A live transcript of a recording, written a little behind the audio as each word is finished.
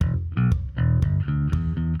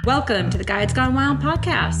Welcome to the Guides Gone Wild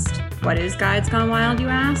podcast. What is Guides Gone Wild, you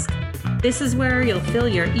ask? This is where you'll fill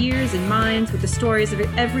your ears and minds with the stories of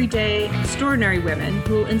everyday, extraordinary women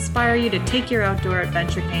who will inspire you to take your outdoor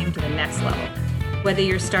adventure game to the next level. Whether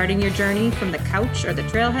you're starting your journey from the couch or the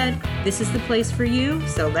trailhead, this is the place for you,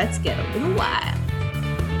 so let's get a little wild.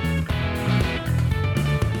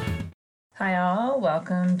 Hi all,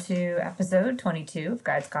 welcome to episode 22 of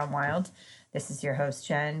Guides Gone Wild. This is your host,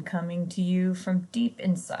 Jen, coming to you from deep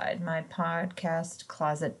inside my podcast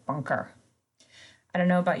closet bunker. I don't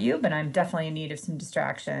know about you, but I'm definitely in need of some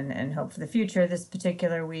distraction and hope for the future this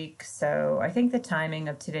particular week, so I think the timing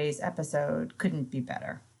of today's episode couldn't be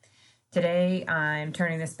better. Today, I'm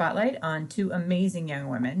turning the spotlight on two amazing young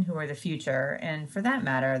women who are the future, and for that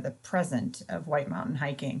matter, the present of White Mountain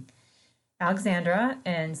hiking. Alexandra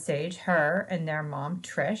and Sage Her and their mom,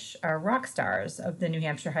 Trish, are rock stars of the New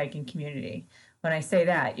Hampshire hiking community. When I say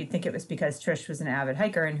that, you'd think it was because Trish was an avid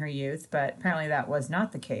hiker in her youth, but apparently that was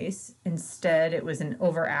not the case. Instead, it was an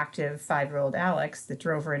overactive 5-year-old Alex that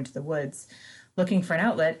drove her into the woods, looking for an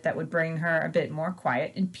outlet that would bring her a bit more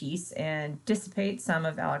quiet and peace and dissipate some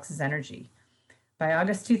of Alex's energy. By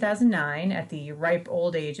August 2009, at the ripe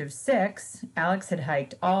old age of 6, Alex had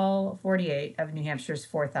hiked all 48 of New Hampshire's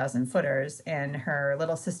 4,000 footers, and her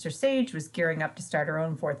little sister Sage was gearing up to start her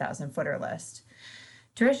own 4,000 footer list.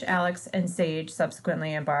 Trish, Alex, and Sage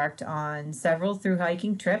subsequently embarked on several through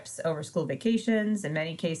hiking trips over school vacations, in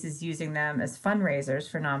many cases using them as fundraisers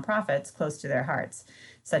for nonprofits close to their hearts,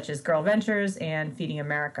 such as Girl Ventures and Feeding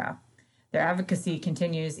America. Their advocacy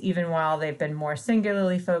continues even while they've been more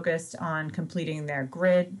singularly focused on completing their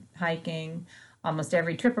grid hiking. Almost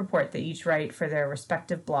every trip report they each write for their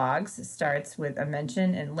respective blogs starts with a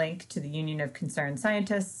mention and link to the Union of Concerned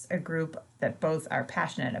Scientists, a group that both are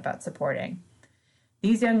passionate about supporting.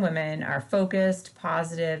 These young women are focused,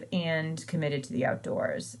 positive, and committed to the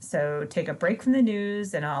outdoors. So take a break from the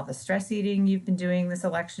news and all the stress eating you've been doing this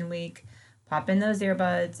election week. Pop in those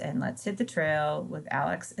earbuds and let's hit the trail with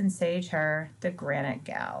Alex and Sage Her, the Granite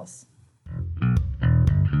Gals.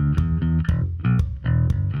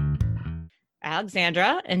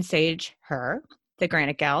 Alexandra and Sage Her, the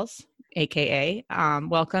Granite Gals, aka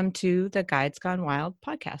welcome to the Guides Gone Wild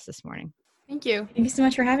podcast this morning. Thank you. Thank you so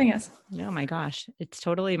much for having us. Oh my gosh, it's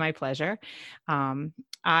totally my pleasure.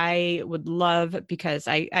 I would love, because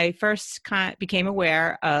I first became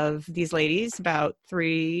aware of these ladies about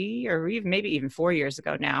 3 or maybe 4 years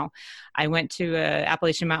ago now. I went to a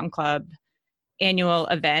Appalachian Mountain Club annual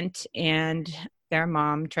event, and their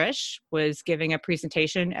mom, Trish, was giving a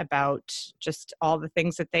presentation about just all the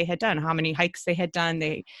things that they had done, how many hikes they had done.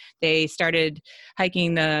 They started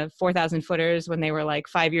hiking the 4,000 footers when they were like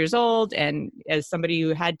 5 years old. And as somebody who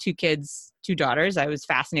had two daughters, I was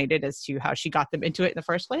fascinated as to how she got them into it in the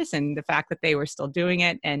first place and the fact that they were still doing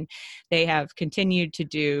it. And they have continued to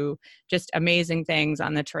do just amazing things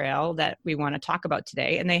on the trail that we want to talk about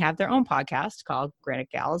today. And they have their own podcast called Granite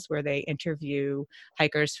Gals, where they interview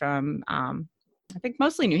hikers from, I think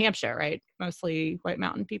mostly New Hampshire, right? Mostly White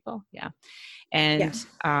Mountain people. Yeah. And,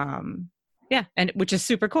 and which is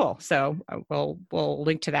super cool. So we'll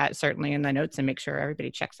link to that certainly in the notes and make sure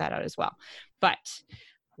everybody checks that out as well. But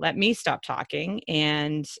let me stop talking.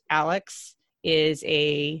 And Alex is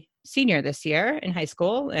a senior this year in high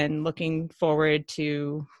school and looking forward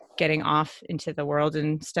to getting off into the world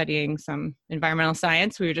and studying some environmental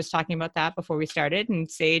science. We were just talking about that before we started.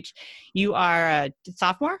 And Sage, you are a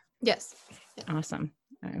sophomore? Yes. Awesome.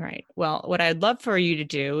 All right. Well, what I'd love for you to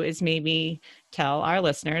do is maybe tell our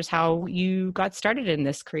listeners how you got started in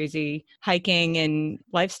this crazy hiking and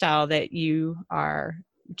lifestyle that you are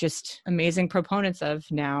just amazing proponents of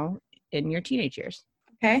now in your teenage years.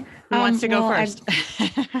 Okay. Who wants to go first?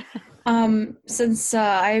 Since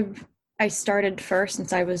I started first,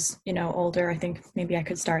 since I was, older, I think maybe I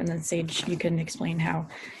could start, and then Sage, you can explain how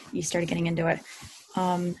you started getting into it.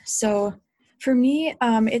 So for me,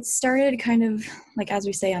 it started kind of like, as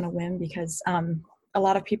we say, on a whim, because a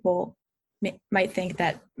lot of people might think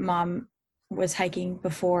that mom was hiking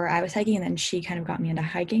before I was hiking, and then she kind of got me into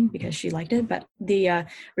hiking because she liked it. But the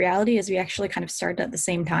reality is we actually kind of started at the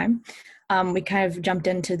same time. We kind of jumped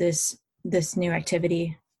into this new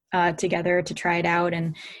activity together to try it out,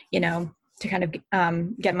 and, to kind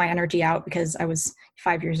of get my energy out, because I was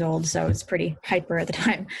 5 years old, so I was pretty hyper at the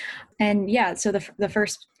time. And yeah, so the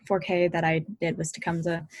first 4K that I did was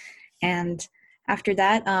Tecumseh. And after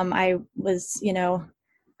that, I was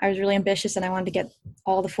really ambitious and I wanted to get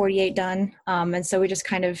all the 48 done. And so we just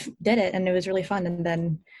kind of did it, and it was really fun. And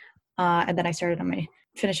then I started on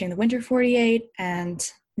finishing the winter 48,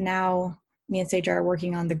 and now me and Sage are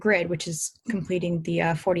working on the grid, which is completing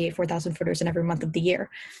the 48 4,000 footers in every month of the year.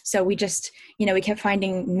 So we just, we kept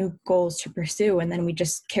finding new goals to pursue, and then we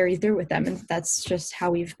just carry through with them. And that's just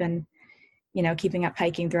how we've been, keeping up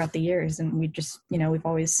hiking throughout the years. And we just, we've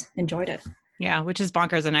always enjoyed it. Yeah, which is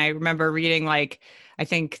bonkers. And I remember reading, like, I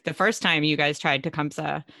think the first time you guys tried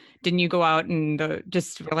Tecumseh, didn't you go out and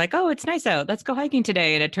just were like, oh, it's nice out, let's go hiking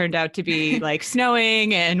today? And it turned out to be like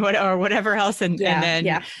snowing and whatever else. And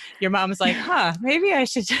then your mom was like, maybe I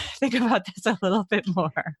should think about this a little bit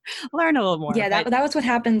more, learn a little more. Yeah, that was what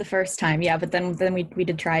happened the first time. Yeah, but then we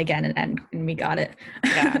did try again and we got it.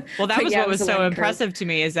 Yeah. Well, that was what was so impressive to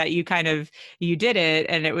me, is that you did it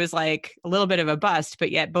and it was like a little bit of a bust, but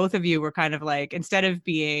yet both of you were kind of like, instead of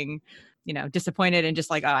being, disappointed and just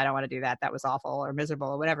like, oh, I don't want to do that, that was awful or miserable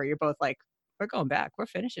or whatever, you're both like, we're going back, we're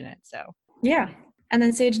finishing it. So yeah. And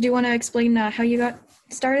then Sage, do you want to explain how you got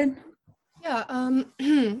started? Yeah.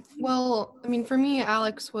 Well, I mean, for me,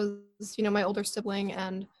 Alex was, my older sibling,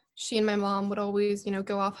 and she and my mom would always,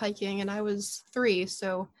 go off hiking, and I was 3,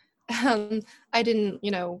 so I didn't,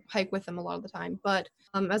 hike with them a lot of the time. But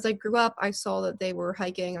as I grew up, I saw that they were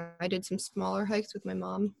hiking. I did some smaller hikes with my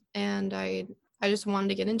mom, and I just wanted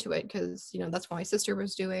to get into it because, that's what my sister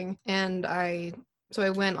was doing. And so I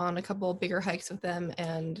went on a couple bigger hikes with them,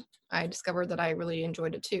 and I discovered that I really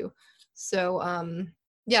enjoyed it too. So,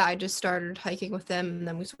 yeah, I just started hiking with them, and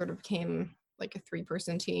then we sort of became like a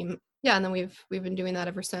 3-person team. Yeah, and then we've been doing that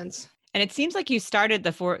ever since. And it seems like you started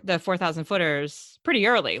the 4,000 footers pretty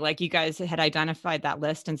early. Like you guys had identified that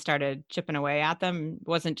list and started chipping away at them. It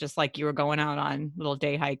wasn't just like you were going out on little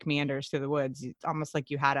day hike meanders through the woods. It's almost like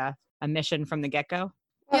you had a mission from the get-go.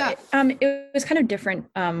 Yeah. It was kind of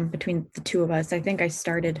different between the two of us. I think I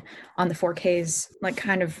started on the 4Ks like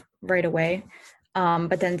kind of right away.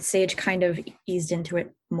 But then Sage kind of eased into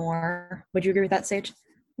it more. Would you agree with that, Sage?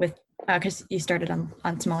 Because you started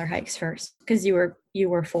on smaller hikes first, because you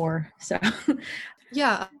were 4. So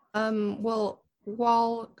yeah.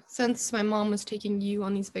 Well, since my mom was taking you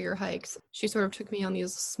on these bigger hikes, she sort of took me on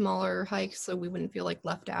these smaller hikes so we wouldn't feel like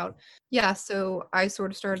left out. Yeah, so I sort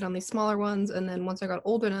of started on these smaller ones, and then once I got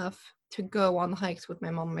old enough to go on the hikes with my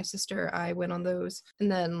mom and my sister, I went on those.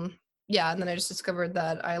 And then I just discovered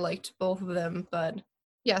that I liked both of them. But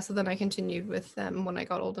yeah, so then I continued with them when I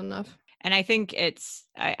got old enough. And I think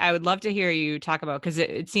I would love to hear you talk about, because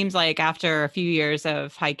it seems like after a few years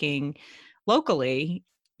of hiking locally,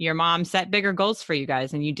 your mom set bigger goals for you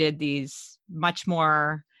guys, and you did these much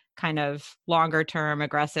more kind of longer term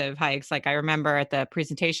aggressive hikes. Like I remember at the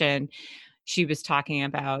presentation, she was talking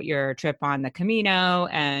about your trip on the Camino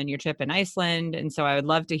and your trip in Iceland. And so I would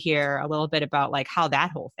love to hear a little bit about like how that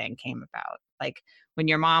whole thing came about. Like when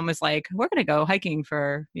your mom was like, we're going to go hiking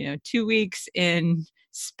for, 2 weeks in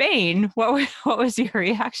Spain, what was your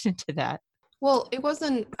reaction to that? Well,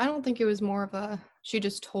 I don't think it was more of she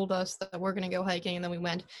just told us that we're going to go hiking and then we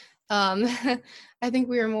went. I think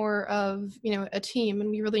we were more of, a team,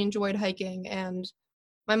 and we really enjoyed hiking. And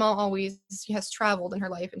my mom she has traveled in her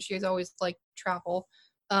life, and she has always liked travel.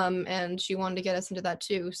 And she wanted to get us into that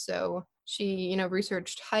too. So she,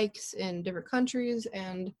 researched hikes in different countries,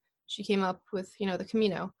 and she came up with, the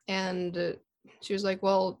Camino. And she was like,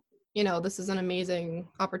 well, this is an amazing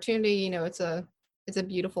opportunity. It's a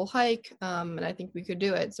beautiful hike, and I think we could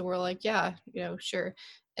do it. So we're like, yeah, sure.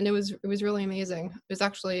 And it was really amazing. It was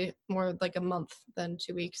actually more like a month than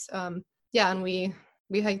 2 weeks. Yeah, and we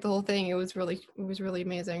hiked the whole thing. It was really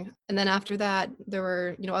amazing. And then after that, there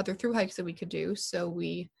were other through hikes that we could do. So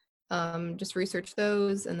we just researched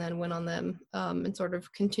those and then went on them, and sort of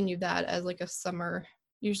continued that as like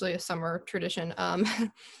usually a summer tradition.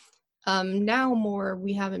 Now more,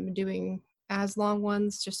 we haven't been doing as long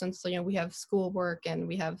ones, just since we have schoolwork and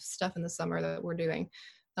we have stuff in the summer that we're doing.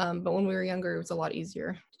 But when we were younger, it was a lot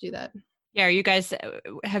easier to do that. Yeah, you guys,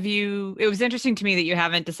 it was interesting to me that you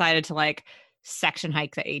haven't decided to like section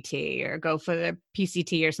hike the AT or go for the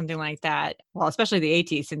PCT or something like that. Well, especially the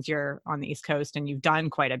AT, since you're on the East Coast and you've done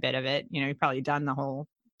quite a bit of it. You've probably done the whole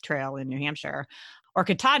trail in New Hampshire, or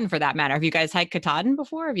Katahdin for that matter. Have you guys hiked Katahdin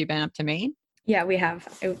before? Have you been up to Maine? Yeah, we have.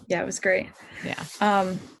 It was great.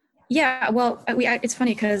 Yeah. Yeah, well, it's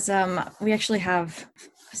funny because we actually have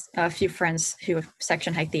a few friends who have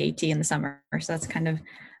section hiked the AT in the summer, so that's kind of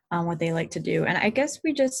what they like to do. And I guess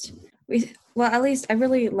at least I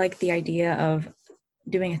really like the idea of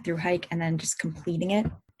doing a through hike and then just completing it.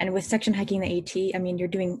 And with section hiking the AT, I mean, you're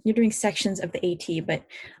doing sections of the AT, but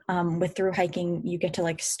with through hiking, you get to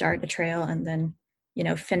like start a trail and then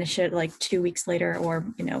finish it like 2 weeks later, or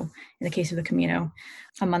in the case of the Camino,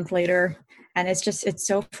 a month later. And it's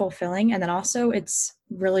so fulfilling. And then also it's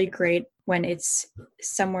really great when it's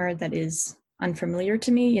somewhere that is unfamiliar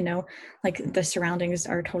to me, like the surroundings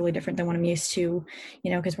are totally different than what I'm used to,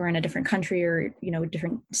 because we're in a different country or,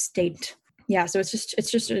 different state. Yeah. So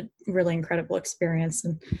it's just a really incredible experience.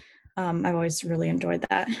 And I've always really enjoyed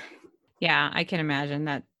that. Yeah, I can imagine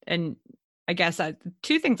that. And I guess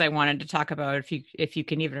two things I wanted to talk about, if you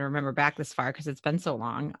can even remember back this far, because it's been so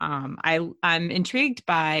long. I'm intrigued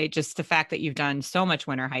by just the fact that you've done so much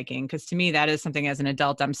winter hiking, because to me that is something as an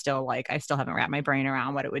adult I still haven't wrapped my brain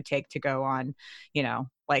around what it would take to go on.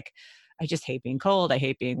 Like I just hate being cold. I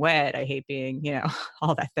hate being wet. I hate being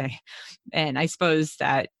all that thing. And I suppose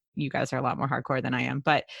that you guys are a lot more hardcore than I am,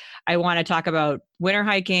 but I want to talk about winter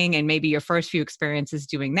hiking and maybe your first few experiences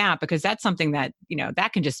doing that, because that's something that,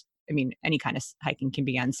 that can just, any kind of hiking can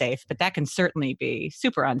be unsafe, but that can certainly be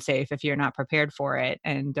super unsafe if you're not prepared for it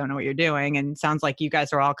and don't know what you're doing. And it sounds like you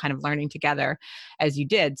guys are all kind of learning together as you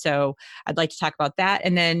did. So I'd like to talk about that.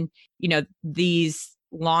 And then, these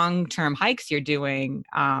long-term hikes you're doing,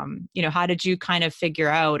 how did you kind of figure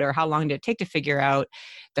out, or how long did it take to figure out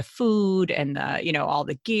the food and the, all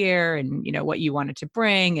the gear and, what you wanted to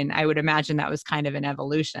bring? And I would imagine that was kind of an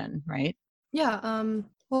evolution, right? Yeah.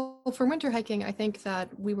 Well, for winter hiking, I think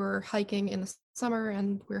that we were hiking in the summer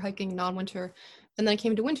and we were hiking non-winter. And then it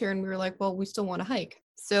came to winter and we were like, well, we still want to hike.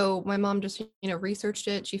 So my mom just, researched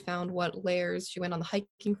it. She found what layers. She went on the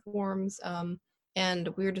hiking forums, and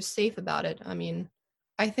we were just safe about it.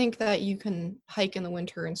 I think that you can hike in the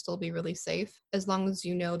winter and still be really safe as long as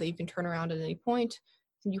you know that you can turn around at any point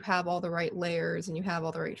and you have all the right layers and you have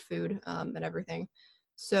all the right food, and everything.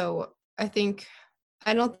 So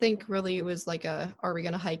I don't think really it was like are we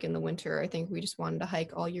going to hike in the winter? I think we just wanted to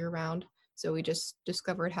hike all year round. So we just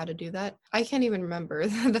discovered how to do that. I can't even remember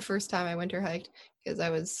the first time I winter hiked because I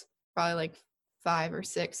was probably like 5 or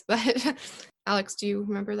 6. But Alex, do you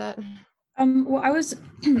remember that? Well, I was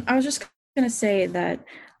just going to say that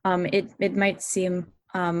it might seem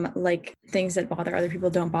like things that bother other people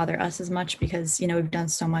don't bother us as much because we've done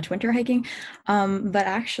so much winter hiking, but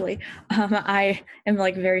actually I am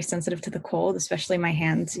like very sensitive to the cold, especially my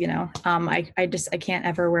hands. I can't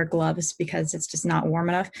ever wear gloves because it's just not warm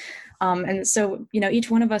enough, and so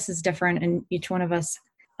each one of us is different, and each one of us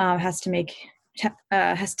has to make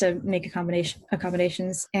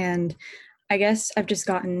accommodations. And I guess I've just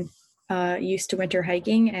gotten used to winter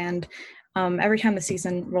hiking, and every time the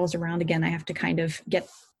season rolls around again, I have to kind of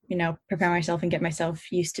prepare myself and get myself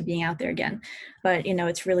used to being out there again. But,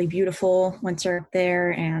 it's really beautiful once you're up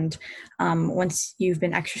there. And once you've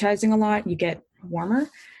been exercising a lot, you get warmer,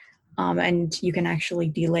 and you can actually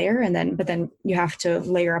delayer. But then you have to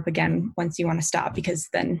layer up again once you want to stop, because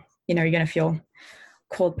then, you're going to feel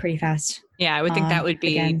cold pretty fast. Yeah, I would think that would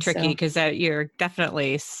be tricky because you're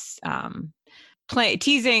definitely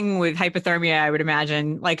teasing with hypothermia, I would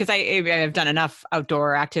imagine, like, because I've done enough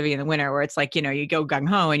outdoor activity in the winter where it's like, you go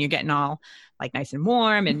gung-ho and you're getting all like nice and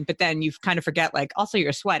warm, but then you kind of forget, like, also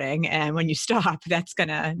you're sweating, and when you stop, that's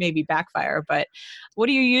gonna maybe backfire. But what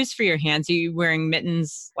do you use for your hands? Are you wearing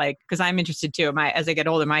mittens? Like, because I'm interested too. As I get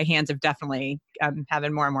older, my hands have definitely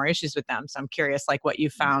having more and more issues with them. So I'm curious, like, what you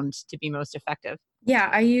found to be most effective. Yeah,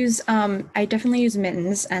 I definitely use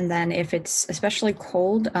mittens, and then if it's especially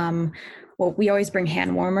cold, well, we always bring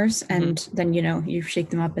hand warmers, and then you shake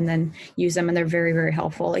them up and then use them, and they're very, very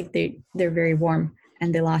helpful. Like they're very warm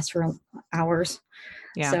and they last for hours.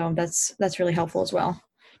 Yeah. So that's really helpful as well.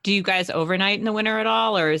 Do you guys overnight in the winter at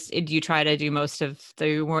all, or do you try to do most of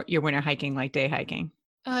your winter hiking like day hiking?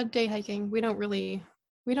 Day hiking. We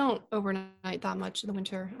don't overnight that much in the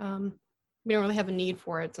winter. We don't really have a need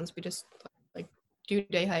for it since we just like do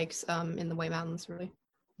day hikes in the White Mountains, really.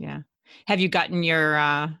 Yeah. Have you gotten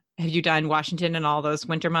have you done Washington in all those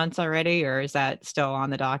winter months already, or is that still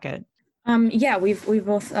on the docket? Yeah, we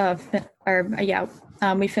both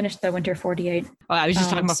we finished the winter 48. Well, I was just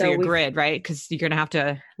talking about for your grid, right? Because you're going to have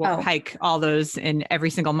to hike all those in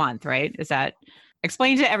every single month, right?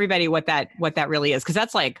 Explain to everybody what that really is, because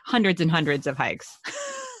that's like hundreds and hundreds of hikes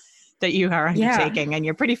that you are undertaking, and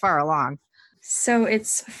you're pretty far along. So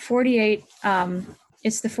it's 48.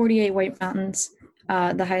 It's the 48 White Mountains.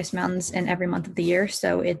 The highest mountains in every month of the year.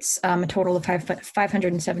 So it's a total of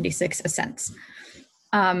 576 ascents.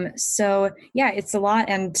 So yeah, it's a lot,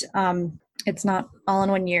 and it's not all in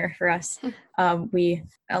one year for us. We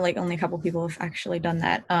only a couple people have actually done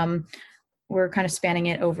that. We're kind of spanning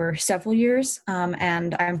it over several years,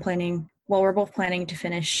 and we're both planning to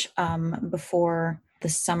finish before the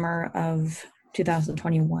summer of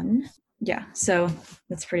 2021. Yeah, so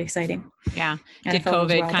that's pretty exciting. Yeah. And did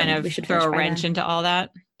COVID kind of throw a wrench into all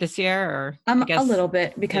that this year, or a little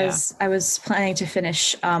bit, because I was planning to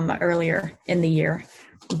finish earlier in the year,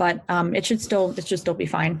 but it should still be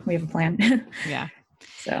fine. We have a plan. Yeah.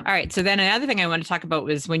 So, all right. So then another thing I want to talk about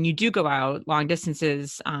was when you do go out long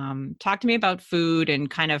distances, talk to me about food and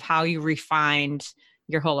kind of how you refined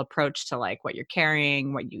your whole approach to like what you're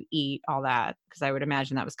carrying, what you eat, all that. Because I would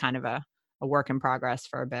imagine that was kind of a work in progress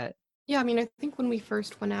for a bit. Yeah, I mean, I think when we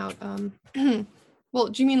first went out, well,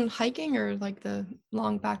 do you mean hiking or like the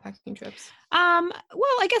long backpacking trips?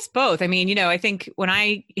 Well, I guess both. I mean, you know, I think when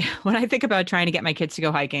I when I think about trying to get my kids to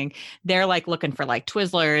go hiking, they're like looking for like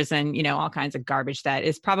Twizzlers and, you know, all kinds of garbage that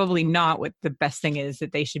is probably not what the best thing is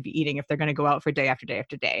that they should be eating if they're going to go out for day after day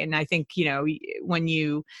after day. And I think, you know,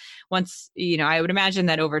 I would imagine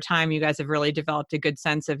that over time you guys have really developed a good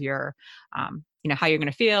sense of your you know, how you're going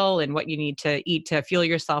to feel and what you need to eat to fuel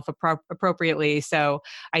yourself appropriately. So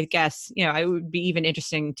I guess, you know, it would be even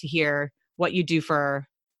interesting to hear what you do for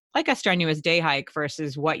like a strenuous day hike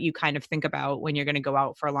versus what you kind of think about when you're going to go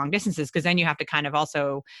out for long distances. Cause then you have to kind of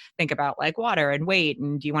also think about like water and weight.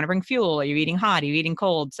 And do you want to bring fuel? Are you eating hot? Are you eating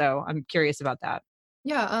cold? So I'm curious about that.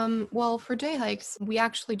 Yeah, well, for day hikes, we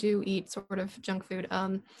actually do eat sort of junk food.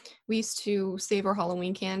 We used to save our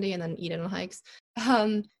Halloween candy and then eat it on hikes.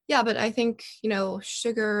 Yeah, but I think, you know,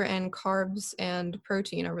 sugar and carbs and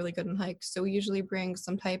protein are really good on hikes. So we usually bring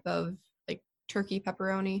some type of like turkey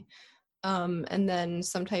pepperoni, and then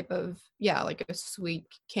some type of, yeah, like a sweet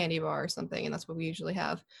candy bar or something. And that's what we usually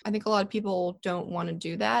have. I think a lot of people don't want to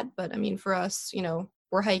do that. But I mean, for us, you know,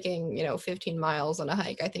 we're hiking, you know, 15 miles on a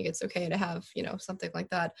hike. I think it's okay to have, you know, something like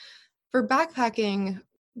that. For backpacking,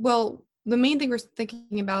 well, the main thing we're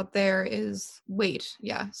thinking about there is weight.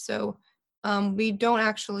 Yeah. So we don't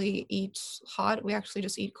actually eat hot. We actually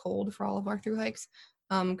just eat cold for all of our through hikes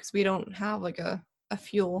because we don't have like a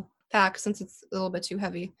fuel pack since it's a little bit too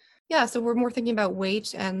heavy. Yeah, so we're more thinking about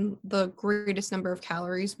weight and the greatest number of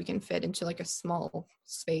calories we can fit into like a small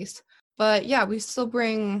space. But yeah, we still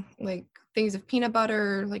bring like things of peanut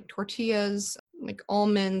butter, like tortillas, like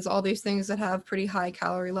almonds, all these things that have pretty high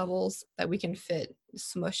calorie levels that we can fit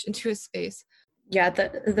smushed into a space. yeah,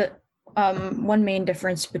 the one main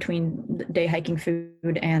difference between day hiking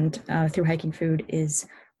food and through hiking food is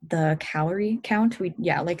the calorie count.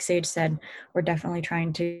 Like Sage said, we're definitely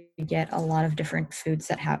trying to get a lot of different foods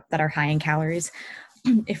that are high in calories,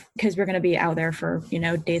 because we're going to be out there for, you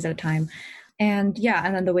know, days at a time. And yeah,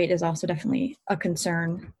 and then the weight is also definitely a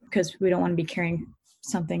concern because we don't want to be carrying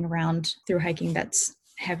something around through hiking that's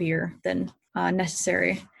heavier than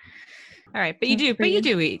necessary. All right, but you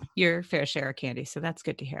do eat your fair share of candy, so that's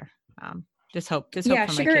good to hear. Just hope for my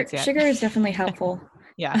kids. Yeah, sugar is definitely helpful.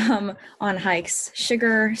 Yeah. On hikes,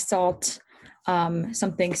 sugar, salt,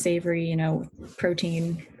 something savory, you know,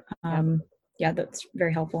 protein. Yeah, that's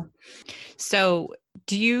very helpful. So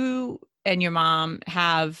do you and your mom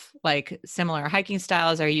have like similar hiking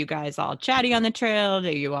styles? Are you guys all chatty on the trail?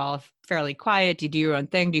 Are you all fairly quiet? Do you do your own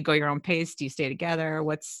thing? Do you go your own pace? Do you stay together?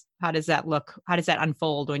 How does that look? How does that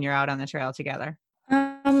unfold when you're out on the trail together?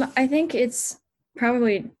 I think it's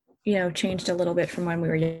probably, you know, changed a little bit from when we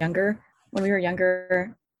were younger. When we were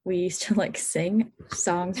younger, we used to like sing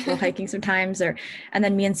songs while hiking sometimes, and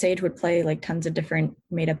then me and Sage would play like tons of different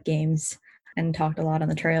made up games and talked a lot on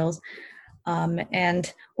the trails.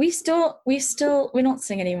 And we don't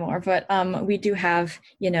sing anymore, but we do have,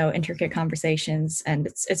 you know, intricate conversations, and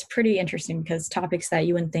it's pretty interesting because topics that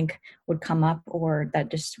you wouldn't think would come up or that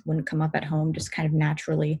just wouldn't come up at home just kind of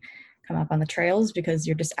naturally come up on the trails because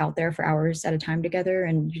you're just out there for hours at a time together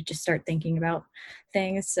and you just start thinking about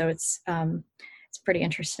things. So it's pretty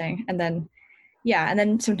interesting. And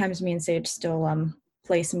then sometimes me and Sage still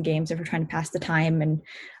play some games if we're trying to pass the time, and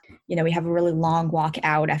you know, we have a really long walk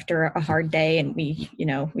out after a hard day and we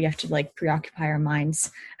have to like preoccupy our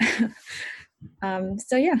minds.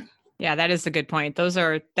 So yeah, that is a good point.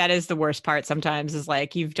 That is the worst part sometimes, is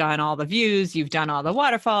like you've done all the views, you've done all the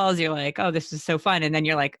waterfalls, you're like, oh, this is so fun, and then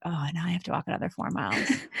you're like, oh, now I have to walk another 4 miles.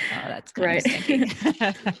 Oh, that's kind of stinky.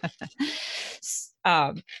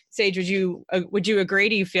 Sage, would you agree?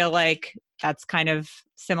 Do you feel like that's kind of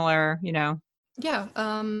similar, you know? Yeah,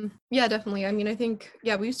 yeah, definitely. I mean, I think,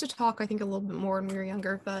 yeah, we used to talk, I think, a little bit more when we were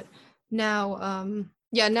younger, but now,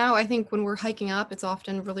 now I think when we're hiking up, it's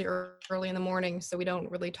often really early in the morning, so we don't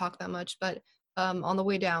really talk that much, but on the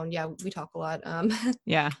way down, yeah, we talk a lot.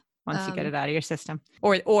 Yeah, once you get it out of your system.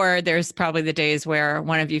 Or there's probably the days where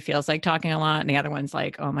one of you feels like talking a lot and the other one's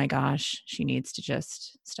like, oh my gosh, she needs to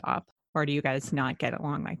just stop. Or do you guys not get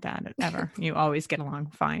along like that ever? You always get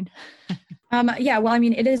along fine. Yeah, well, I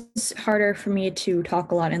mean, it is harder for me to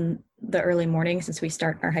talk a lot in the early morning since we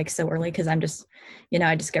start our hikes so early because I'm just, you know,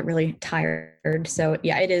 I just get really tired. So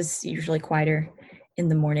yeah, it is usually quieter in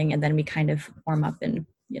the morning and then we kind of warm up and,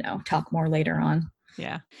 you know, talk more later on.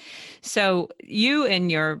 Yeah. So you and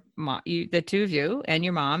your mom, the two of you and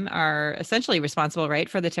your mom are essentially responsible, right,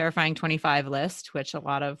 for the Terrifying 25 list, which a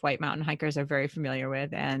lot of white mountain hikers are very familiar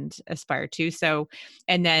with and aspire to. So,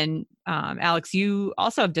 and then Alex, you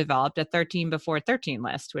also have developed a 13 before 13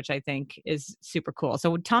 list, which I think is super cool.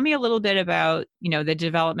 So tell me a little bit about, the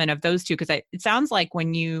development of those two, because it sounds like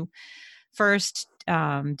when you first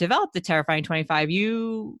developed the Terrifying 25,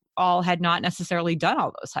 you all had not necessarily done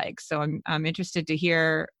all those hikes. So I'm interested to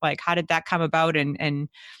hear, like, how did that come about, and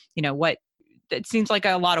what it seems like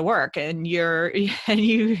a lot of work, and you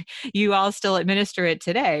all still administer it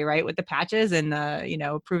today, right, with the patches and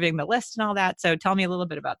the approving the list and all that. So tell me a little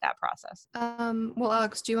bit about that process. Well,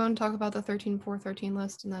 Alex, do you want to talk about the 13 4 13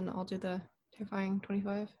 list, and then I'll do the Terrifying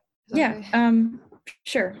 25? Is that Yeah, okay?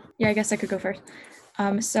 sure. Yeah, I guess I could go first.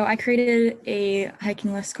 So I created a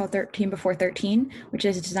hiking list called 13 before 13, which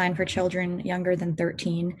is designed for children younger than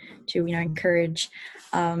 13 to, encourage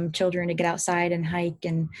children to get outside and hike,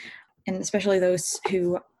 and especially those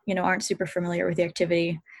who, aren't super familiar with the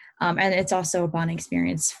activity. And it's also a bonding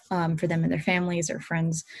experience for them and their families or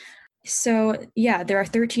friends. So yeah, there are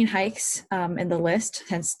 13 hikes in the list,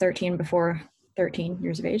 hence 13 before 13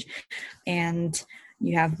 years of age. And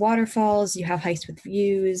you have waterfalls, you have hikes with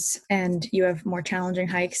views, and you have more challenging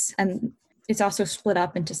hikes. And it's also split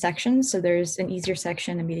up into sections. So there's an easier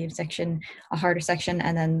section, a medium section, a harder section,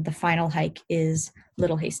 and then the final hike is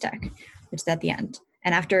Little Haystack, which is at the end.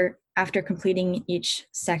 And after completing each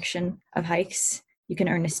section of hikes, you can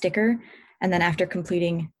earn a sticker. And then after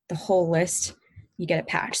completing the whole list, you get a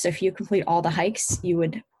patch. So if you complete all the hikes, you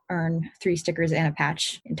would earn 3 stickers and a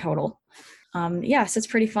patch in total. So it's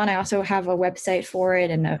pretty fun. I also have a website for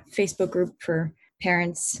it and a Facebook group for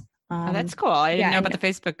parents. Oh, that's cool. I didn't know and- about the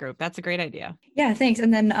Facebook group. That's a great idea. Yeah, thanks.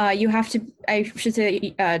 And then you have to, I should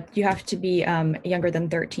say, you have to be younger than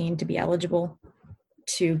 13 to be eligible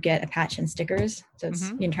to get a patch and stickers. So it's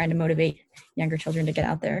trying to motivate younger children to get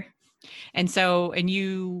out there. And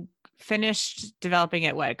you finished developing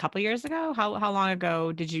it, what, a couple years ago? How long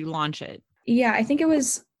ago did you launch it? Yeah, I think it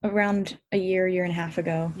was around a year and a half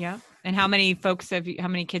ago. Yeah. And how many kids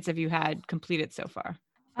have you had complete it so far?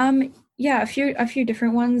 Yeah, a few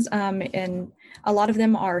different ones. And a lot of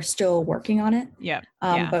them are still working on it. Yeah.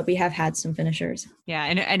 But we have had some finishers. Yeah.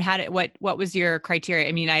 And what was your criteria?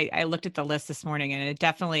 I mean, I looked at the list this morning, and it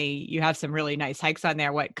definitely, you have some really nice hikes on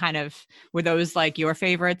there. What kind of, were those like your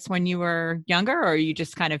favorites when you were younger, or you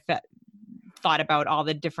just kind of thought about all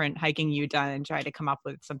the different hiking you'd done and tried to come up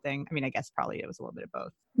with something? I mean, I guess probably it was a little bit of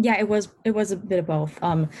both. Yeah, it was a bit of both.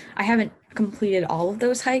 I haven't completed all of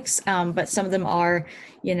those hikes, but some of them are,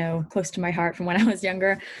 close to my heart from when I was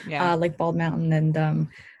younger. Yeah. Like Bald Mountain and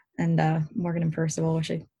Morgan and Percival,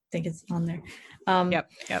 which I think is on there. Yep.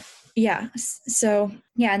 Yeah. So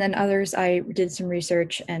yeah, and then others I did some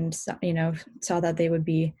research and saw that they would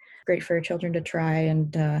be great for children to try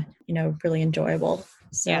and really enjoyable.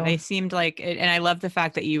 So, yeah, they seemed like it, and I love the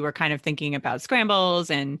fact that you were kind of thinking about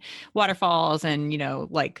scrambles and waterfalls and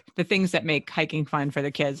like the things that make hiking fun for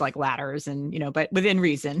the kids, like ladders and but within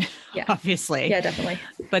reason. Yeah, obviously. Yeah, definitely.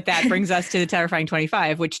 But that brings us to the Terrifying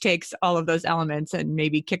 25, which takes all of those elements and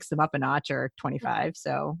maybe kicks them up a notch, or 25.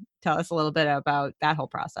 So tell us a little bit about that whole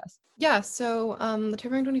process. Yeah, so the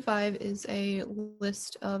Terrifying 25 is a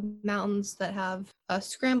list of mountains that have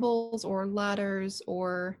scrambles or ladders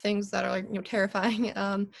or things that are like terrifying.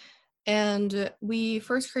 And we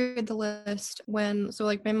first created the list when,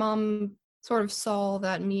 my mom sort of saw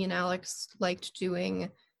that me and Alex liked doing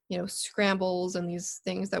scrambles and these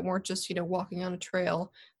things that weren't just walking on a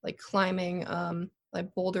trail, like climbing, like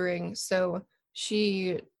bouldering. So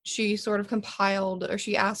she sort of compiled, or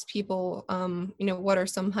she asked people, what are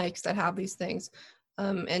some hikes that have these things,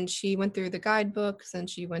 and she went through the guidebooks and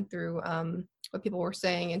she went through what people were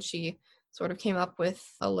saying, and she sort of came up with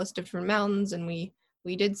a list of different mountains, and we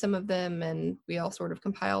did some of them, and we all sort of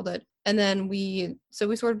compiled it, and then we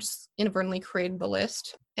sort of just inadvertently created the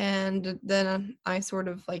list. And then I sort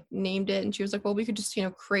of like named it, and she was like, well, we could just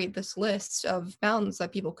create this list of mountains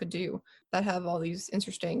that people could do that have all these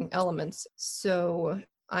interesting elements. So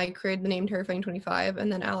I created the name Terrifying 25, and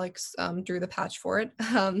then Alex drew the patch for it.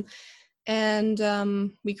 And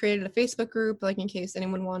we created a Facebook group, like in case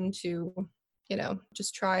anyone wanted to,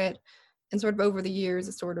 just try it. And sort of over the years,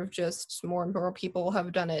 it's sort of just more and more people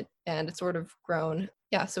have done it, and it's sort of grown.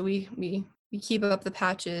 Yeah, so we keep up the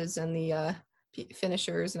patches and the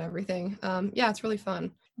finishers and everything. Yeah, it's really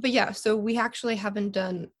fun. But yeah, so we actually haven't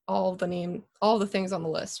done all the things on the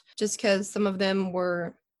list, just because some of them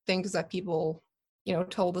were things that people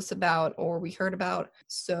told us about or we heard about.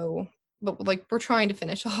 So but like we're trying to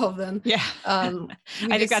finish all of them. Yeah. I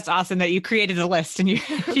think that's awesome that you created a list and you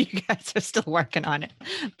guys are still working on it.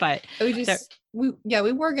 But we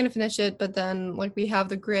were going to finish it, but then like we have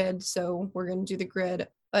the grid, so we're going to do the grid.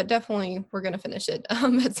 But definitely we're going to finish it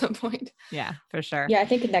at some point. Yeah, for sure. Yeah, I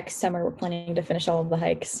think next summer we're planning to finish all of the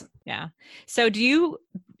hikes. Yeah. So do you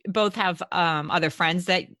both have other friends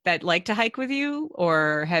that like to hike with you,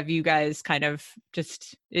 or have you guys kind of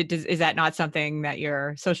just, is that not something that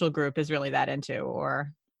your social group is really that into,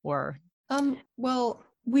 or? Well,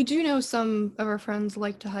 we do know some of our friends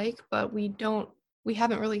like to hike, but we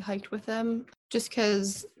haven't really hiked with them just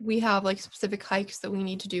because we have like specific hikes that we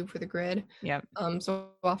need to do for the grid. Yeah. So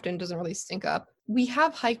often it doesn't really sync up. We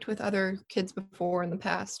have hiked with other kids before in the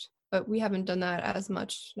past, but we haven't done that as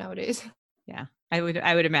much nowadays. Yeah. I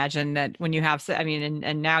would imagine that when you have, I mean,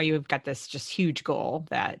 and now you've got this just huge goal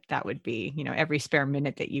that would be, every spare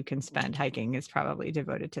minute that you can spend hiking is probably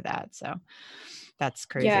devoted to that. So that's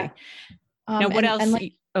crazy. Yeah. Now, what else?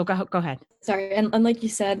 Go ahead. Sorry. And like you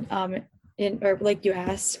said, or like you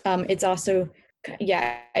asked, it's also,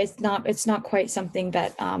 it's not quite something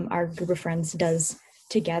that our group of friends does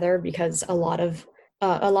together, because a lot of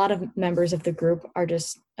members of the group are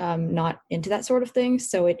just not into that sort of thing.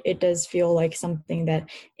 So it does feel like something that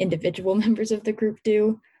individual members of the group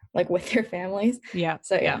do, like with their families. Yeah.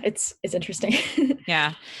 So it's interesting.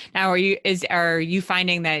 Yeah. Now, are you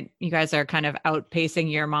finding that you guys are kind of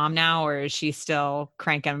outpacing your mom now, or is she still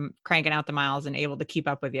cranking out the miles and able to keep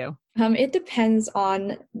up with you? It depends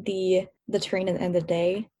on the terrain and the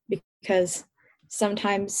day, because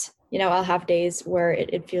sometimes, I'll have days where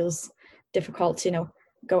it feels difficult to,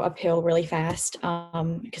 go uphill really fast,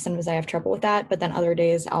 because sometimes I have trouble with that. But then other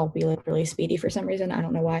days I'll be like really speedy for some reason. I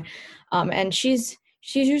don't know why. And she's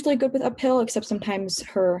usually good with uphill, except sometimes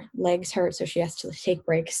her legs hurt, so she has to take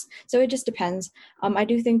breaks. So it just depends. I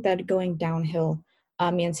do think that going downhill,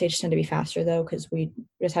 me and Sage tend to be faster though, because we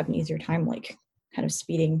just have an easier time, like kind of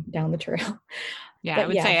speeding down the trail. Yeah, but I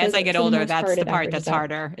would say as I get older, that's the part that's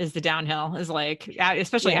harder, is the downhill, is like,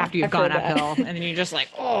 especially after you've gone uphill and then you're just like,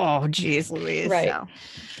 oh, geez, Louise. Right. So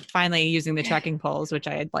finally using the trekking poles, which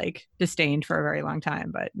I had like disdained for a very long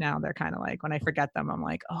time, but now they're kind of like, when I forget them, I'm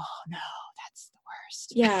like, oh no, that's the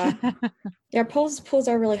worst. Yeah. Yeah. Poles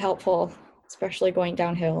are really helpful, especially going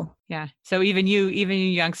downhill. Yeah. So even you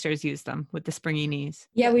youngsters use them with the springy knees.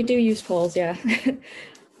 Yeah, we do use poles. Yeah.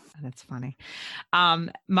 That's funny.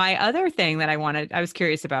 My other thing that I was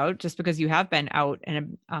curious about, just because you have been out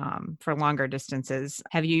and for longer distances,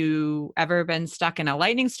 have you ever been stuck in a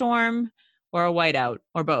lightning storm or a whiteout,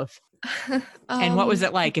 or both? And what was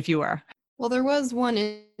it like if you were? Well, there was one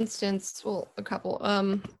instance, well, a couple.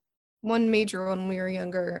 One major when we were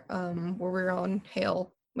younger, where we were on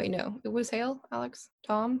hail. Wait, no, it was hail, Alex?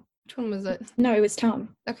 Tom? Which one was it? No, it was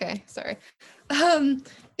Tom. Okay, sorry.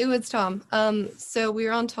 It was Tom. So we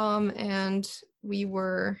were on Tom and we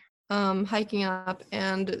were hiking up,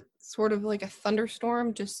 and sort of like a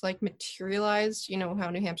thunderstorm just like materialized, how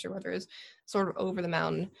New Hampshire weather is, sort of over the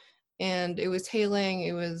mountain. And it was hailing,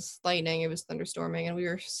 it was lightning, it was thunderstorming, and we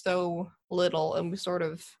were so little, and it was sort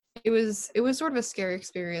of a scary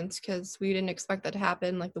experience because we didn't expect that to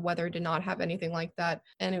happen. Like the weather did not have anything like that,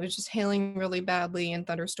 and it was just hailing really badly and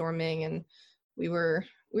thunderstorming, and we were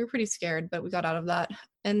pretty scared, but we got out of that.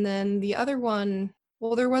 And then the other one,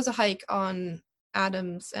 well, there was a hike on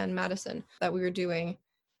Adams and Madison that we were doing.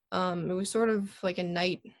 It was sort of like a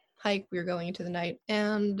night hike. We were going into the night,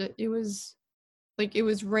 and it was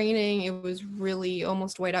raining. It was really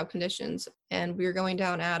almost whiteout conditions, and we were going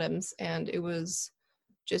down Adams, and it was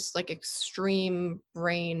just like extreme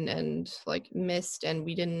rain and like mist, and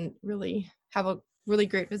we didn't really have a really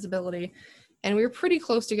great visibility, and we were pretty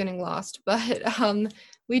close to getting lost, but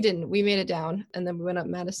we made it down, and then we went up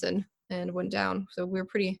Madison and went down, so we were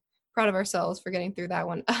pretty proud of ourselves for getting through that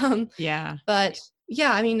one. Yeah. But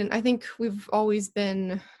yeah, I mean, I think we've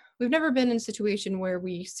never been in a situation where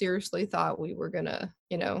we seriously thought we were gonna,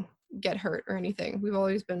 get hurt or anything. We've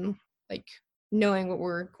always been like knowing what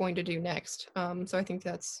we're going to do next. So I think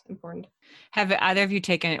that's important. Have either of you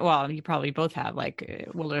taken, well, you probably both have, like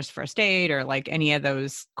Wilderness First Aid or like any of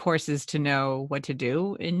those courses to know what to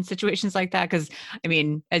do in situations like that? Because I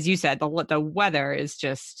mean, as you said, the weather is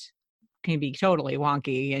just can be totally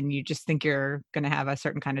wonky, and you just think you're going to have a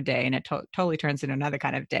certain kind of day, and it totally turns into another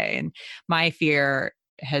kind of day. And my fear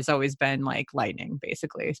has always been like lightning,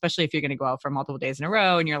 basically, especially if you're going to go out for multiple days in a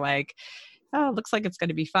row and you're like, oh, it looks like it's going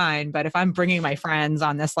to be fine. But if I'm bringing my friends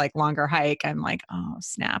on this like longer hike, I'm like, oh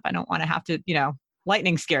snap, I don't want to have to,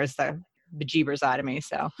 lightning scares the bejeebers out of me.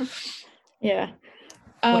 So yeah.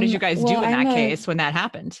 What did you guys do well, in that I'm a- case when that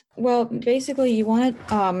happened? Well, basically, you want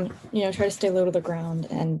to, try to stay low to the ground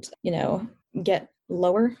and, get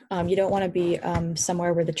lower. You don't want to be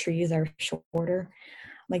somewhere where the trees are shorter.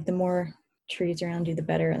 Like the more trees around you, the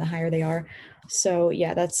better, and the higher they are. So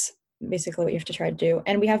yeah, that's basically what you have to try to do.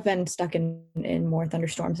 And we have been stuck in more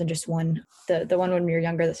thunderstorms than just one. The one when we were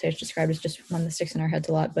younger that Sage described is just one that sticks in our heads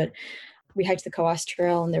a lot. But we hiked the Coas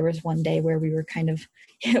Trail, and there was one day where we were kind of,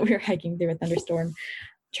 we were hiking through a thunderstorm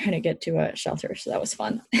trying to get to a shelter, so that was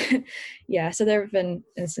fun. Yeah, so there have been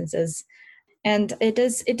instances, and it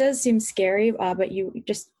does seem scary, but you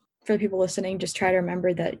just, for the people listening, just try to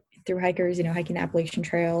remember that through hikers, hiking the Appalachian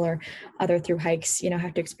Trail or other through hikes,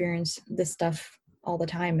 have to experience this stuff all the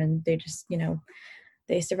time, and they just,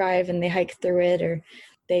 they survive and they hike through it, or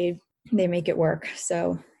they make it work.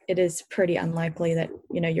 So it is pretty unlikely that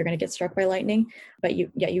you're going to get struck by lightning, but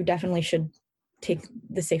you definitely should take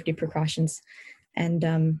the safety precautions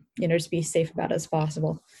and just be safe about it as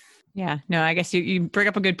possible. Yeah, no, I guess you bring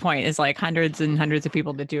up a good point. Is like hundreds and hundreds of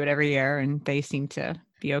people that do it every year, and they seem to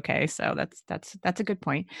be okay. So that's a good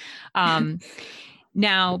point.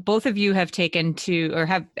 Now, both of you have taken to, or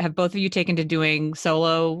have both of you taken to doing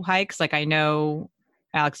solo hikes? Like I know,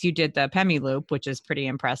 Alex, you did the Pemi Loop, which is pretty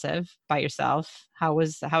impressive by yourself. How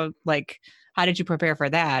did you prepare for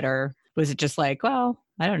that? Or was it just like, well,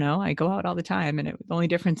 I don't know, I go out all the time, and the only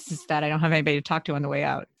difference is that I don't have anybody to talk to on the way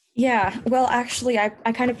out? Yeah, well, actually, I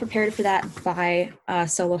kind of prepared for that by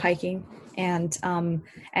solo hiking, and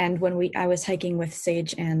when I was hiking with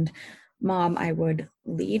Sage and Mom, I would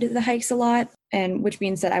lead the hikes a lot, and which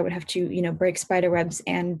means that I would have to break spider webs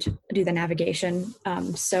and do the navigation.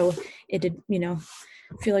 So it did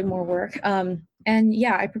feel like more work. And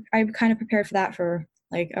yeah, I kind of prepared for that for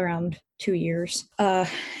like around 2 years,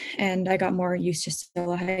 and I got more used to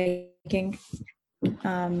solo hiking,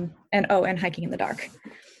 and hiking in the dark.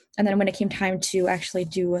 And then when it came time to actually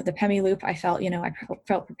do the Pemi Loop, I felt, I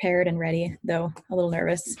felt prepared and ready, though a little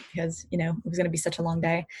nervous because, it was going to be such a long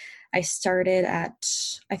day. I started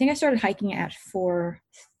hiking at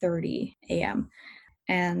 4:30 a.m.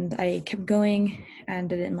 And I kept going and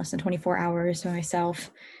did it in less than 24 hours by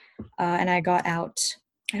myself. And I got out,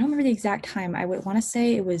 I don't remember the exact time. I would want to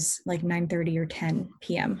say it was like 9:30 or 10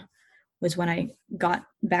 p.m. was when I got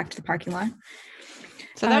back to the parking lot.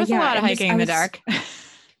 So that was a lot of hiking in the dark.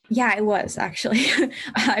 Yeah, it was actually.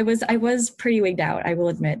 I was pretty wigged out, I will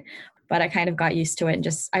admit, but I kind of got used to it and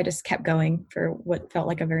I just kept going for what felt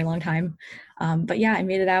like a very long time. But yeah, I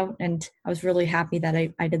made it out, and I was really happy that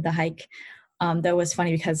I did the hike. That was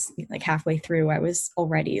funny because like halfway through, I was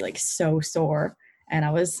already like so sore, and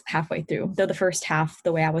I was halfway through. Though the first half,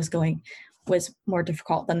 the way I was going, was more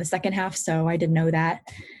difficult than the second half, so I didn't know that.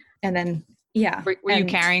 And then yeah, were you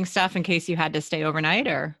carrying stuff in case you had to stay overnight,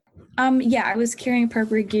 or? Yeah, I was carrying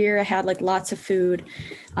appropriate gear. I had like lots of food,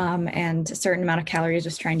 and a certain amount of calories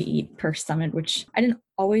just trying to eat per summit, which I didn't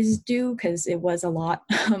always do because it was a lot.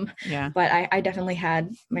 Yeah. But I definitely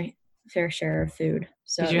had my fair share of food.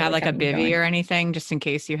 So did you have like a bivvy or anything just in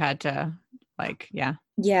case you had to, like, yeah?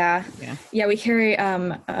 Yeah. We carry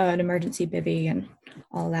an emergency bivvy and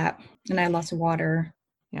all that, and I had lots of water.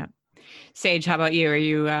 Yeah. Sage, how about you? Are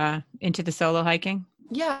you into the solo hiking?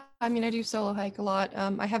 Yeah, I mean, I do solo hike a lot.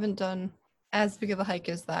 I haven't done as big of a hike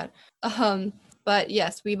as that. But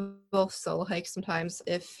yes, we both solo hike sometimes.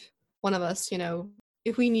 If one of us,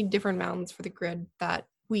 if we need different mountains for the grid that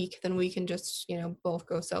week, then we can just, both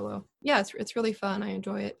go solo. Yeah, it's really fun. I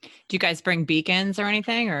enjoy it. Do you guys bring beacons or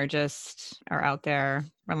anything, or just are out there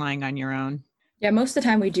relying on your own? Yeah, most of the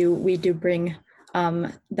time we do bring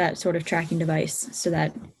that sort of tracking device so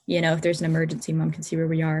that, if there's an emergency, Mom can see where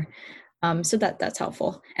we are. So that's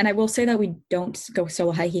helpful. And I will say that we don't go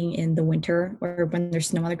solo hiking in the winter or when there's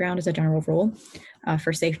snow on the ground as a general rule,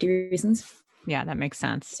 for safety reasons. Yeah, that makes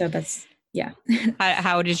sense. So that's, yeah.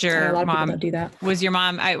 How did your a lot of mom people don't do that? Was your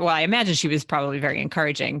mom, I imagine she was probably very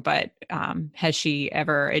encouraging, but has she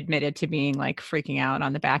ever admitted to being like freaking out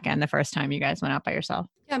on the back end the first time you guys went out by yourself?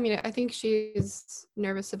 Yeah, I mean, I think she's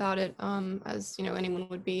nervous about it, as, anyone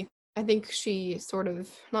would be. I think she sort of,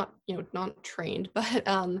 not trained, but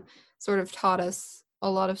sort of taught us a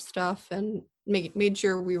lot of stuff and made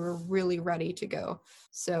sure we were really ready to go.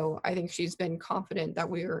 So I think she's been confident that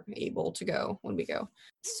we were able to go when we go.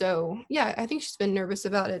 So yeah, I think she's been nervous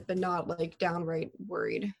about it, but not like downright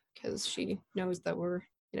worried, because she knows that we're,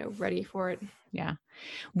 ready for it. Yeah.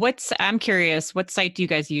 I'm curious, what site do you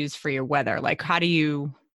guys use for your weather? Like, how do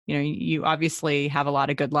you obviously have a lot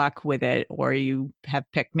of good luck with it, or you have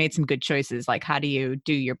made some good choices. Like, how do you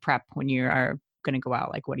do your prep when you are going to go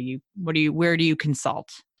out? Like, where do you consult?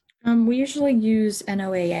 We usually use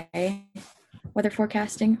NOAA, weather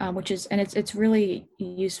forecasting, it's really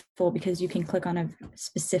useful because you can click on a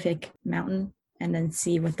specific mountain and then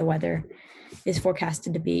see what the weather is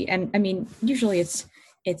forecasted to be. And I mean, usually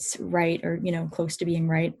it's right, or close to being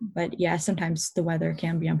right, but yeah, sometimes the weather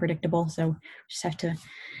can be unpredictable, so just have to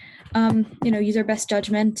use our best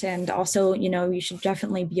judgment. And also, you should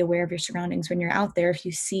definitely be aware of your surroundings when you're out there. If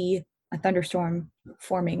you see a thunderstorm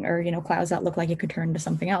forming, or clouds that look like it could turn into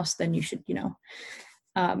something else, then you should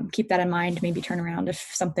keep that in mind. Maybe turn around if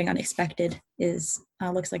something unexpected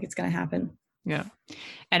looks like it's going to happen. Yeah.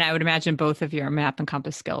 And I would imagine both of your map and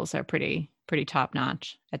compass skills are pretty top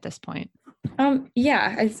notch at this point.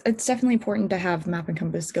 Yeah, it's definitely important to have map and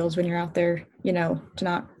compass skills when you're out there,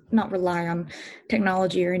 to not rely on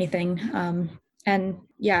technology or anything. And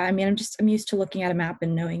yeah, I mean, I'm used to looking at a map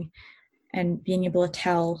and knowing and being able to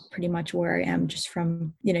tell pretty much where I am just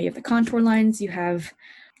from, you have the contour lines, you have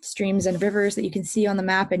streams and rivers that you can see on the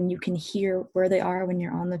map, and you can hear where they are when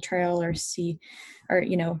you're on the trail, or see, or,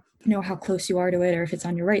 know how close you are to it, or if it's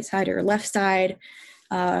on your right side or left side,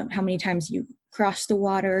 how many times you cross the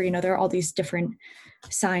water. There are all these different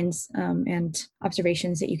signs and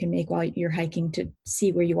observations that you can make while you're hiking to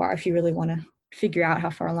see where you are, if you really want to figure out how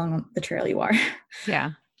far along the trail you are.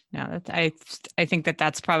 Yeah. No, I think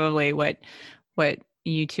that's probably what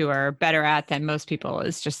you two are better at than most people,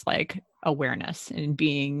 is just like awareness and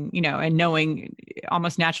being, and knowing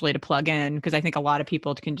almost naturally to plug in. Because I think a lot of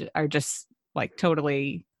people are just like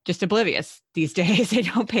totally just oblivious these days. They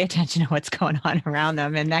don't pay attention to what's going on around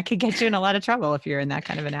them, and that could get you in a lot of trouble if you're in that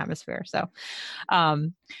kind of an atmosphere. So,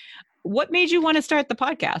 what made you want to start the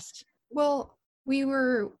podcast? Well, we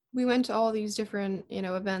went to all these different,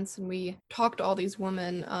 events, and we talked to all these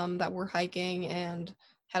women that were hiking and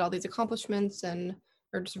had all these accomplishments, and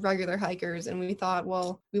or just regular hikers. And we thought,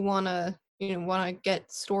 well, we want to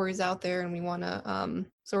get stories out there, and we want to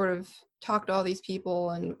sort of talk to all these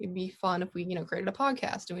people, and it'd be fun if we, created a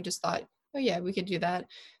podcast. And we just thought, oh yeah, we could do that.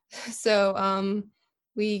 So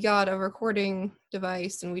we got a recording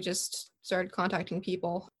device, and we just started contacting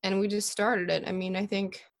people, and we just started it. I mean, I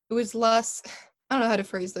think it was less, I don't know how to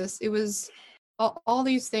phrase this. It was all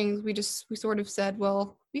these things. We sort of said,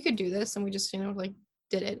 well, we could do this, and we just, like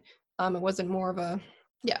did it. It wasn't more of a,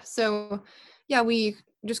 yeah. So yeah, we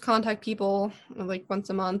just contact people like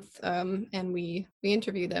once a month, and we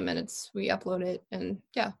interview them, and we upload it, and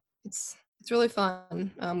yeah, it's really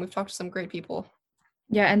fun. We've talked to some great people.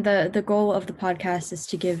 Yeah, and the goal of the podcast is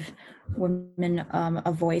to give women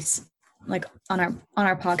a voice, like on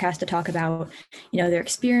our podcast, to talk about their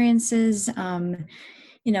experiences, maybe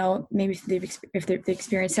if they've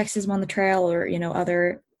experienced sexism on the trail, or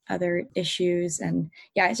other issues. And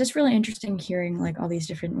yeah, it's just really interesting hearing like all these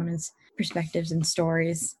different women's perspectives and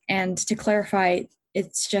stories. And to clarify,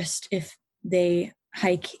 it's just if they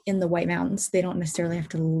hike in the White Mountains, they don't necessarily have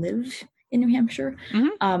to live in New Hampshire.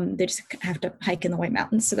 Mm-hmm. They just have to hike in the White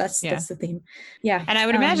Mountains. So that's the theme. Yeah. And I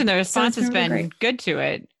would imagine the response has been really good to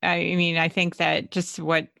it. I mean, I think that just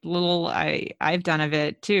what little I've done of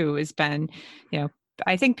it too has been,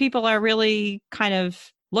 I think people are really kind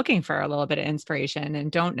of looking for a little bit of inspiration, and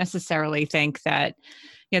don't necessarily think that,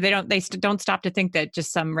 they don't stop to think that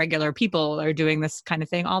just some regular people are doing this kind of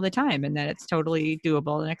thing all the time, and that it's totally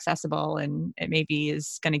doable and accessible, and it maybe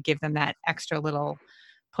is going to give them that extra little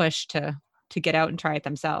push to get out and try it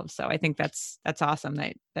themselves. So I think that's awesome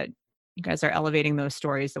that you guys are elevating those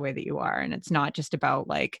stories the way that you are. And it's not just about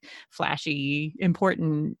like flashy,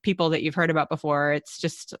 important people that you've heard about before. It's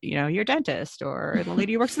just, your dentist, or the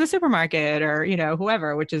lady who works in the supermarket, or,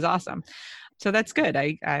 whoever, which is awesome. So that's good.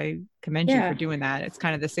 I commend you for doing that. It's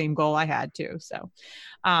kind of the same goal I had too. So,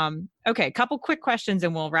 okay. A couple quick questions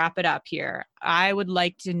and we'll wrap it up here. I would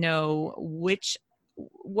like to know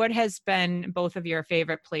what has been both of your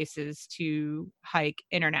favorite places to hike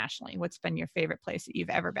internationally? What's been your favorite place that you've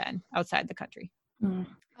ever been outside the country? And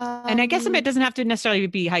I guess it doesn't have to necessarily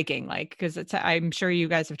be hiking, like, because I'm sure you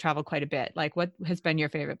guys have traveled quite a bit. Like, what has been your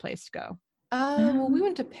favorite place to go? Well, we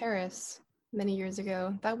went to Paris many years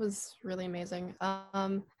ago. That was really amazing.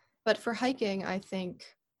 But for hiking, I think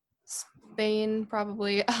Spain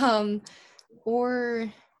probably,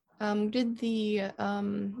 or did the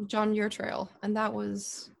John Muir Trail, and that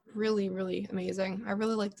was really, really amazing. I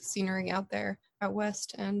really liked the scenery out there out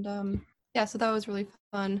west, and yeah, so that was really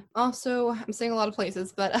fun. Also, I'm saying a lot of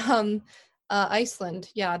places, but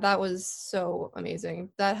Iceland, yeah, that was so amazing.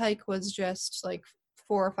 That hike was just like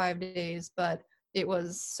 4 or 5 days, but it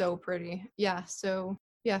was so pretty. Yeah, so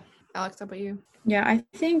yeah. Alex, how about you? Yeah, I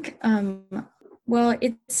think Well,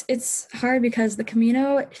 it's hard because the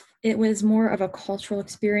Camino, it was more of a cultural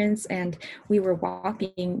experience, and we were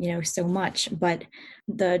walking, so much. But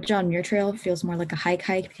the John Muir Trail feels more like a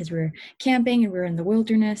hike because we're camping and we're in the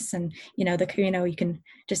wilderness. And the Camino, you can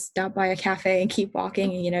just stop by a cafe and keep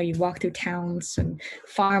walking. And you walk through towns and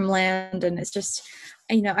farmland, and it's just,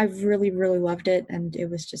 I really really loved it, and it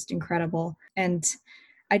was just incredible. And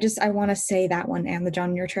I want to say that one and the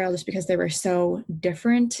John Muir Trail, just because they were so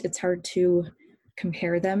different. It's hard to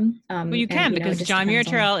compare them. Well, you can, because it just John Muir depends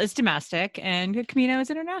on. Trail is domestic and the Camino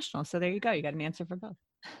is international. So there you go. You got an answer for both.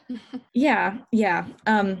 Yeah.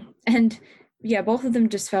 And yeah, both of them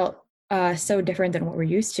just felt so different than what we're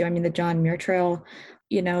used to. I mean, the John Muir Trail,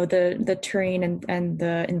 the terrain and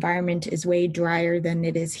the environment is way drier than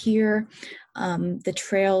it is here. The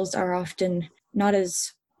trails are often not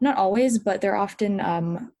always, but they're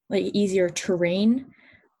often like easier terrain.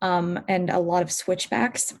 And a lot of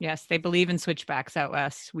switchbacks. Yes, they believe in switchbacks out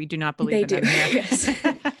west. We do not believe They in do. them here.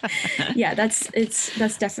 Yes. Yeah,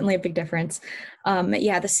 that's definitely a big difference.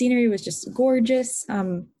 Yeah, the scenery was just gorgeous.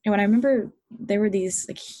 And when I remember there were these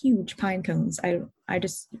like huge pine cones, I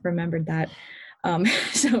just remembered that.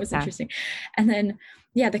 So it was interesting. And then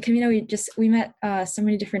the Camino, we met so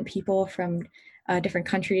many different people from different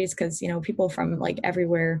countries, because people from like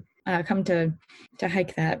everywhere come to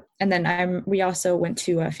hike that. And then we also went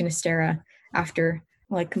to Finisterre after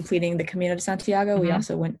like completing the Camino de Santiago. We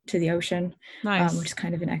also went to the ocean, Nice. which is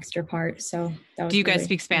kind of an extra part. So that was. Do you guys really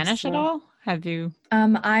speak Spanish at all? Have you?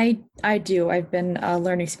 I do. I've been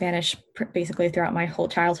learning Spanish basically throughout my whole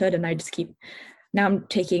childhood, and now I'm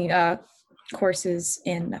taking courses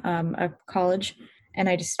in a college. And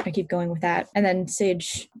I keep going with that. And then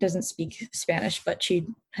Sage doesn't speak Spanish, but she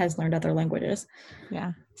has learned other languages.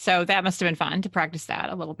 Yeah. So that must have been fun to practice that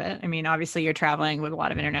a little bit. I mean, obviously you're traveling with a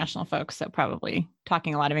lot of international folks, so probably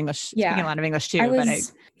talking a lot of English, speaking a lot of English too.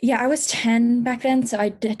 I was 10 back then, so I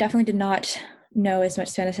definitely did not know as much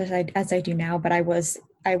Spanish as I do now, but I was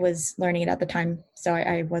learning it at the time, so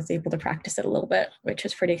I was able to practice it a little bit, which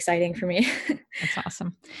was pretty exciting for me. That's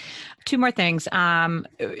awesome. Two more things.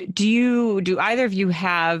 Do either of you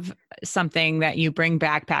have something that you bring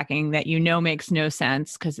backpacking that makes no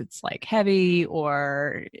sense because it's like heavy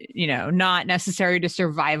or not necessary to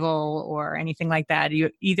survival or anything like that?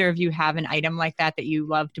 Either of you have an item like that you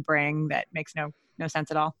love to bring that makes no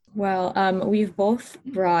sense at all? Well, we've both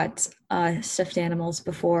brought stuffed animals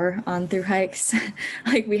before on through hikes.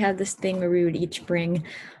 Like we had this thing where we would each bring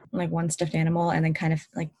like one stuffed animal and then kind of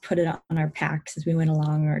like put it on our packs as we went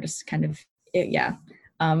along, or just kind of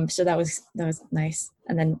so that was nice.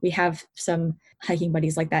 And then we have some hiking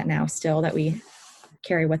buddies like that now still that we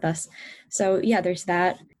carry with us. So yeah, there's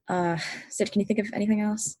that. Sid, can you think of anything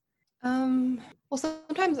else? Well,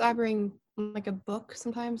 sometimes I bring like a book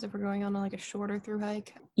sometimes if we're going on like a shorter through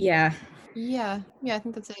hike. Yeah, I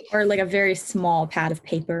think that's it. Or like a very small pad of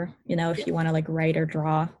paper, if you want to like write or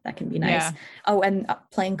draw, that can be nice. Oh, and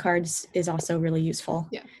playing cards is also really useful.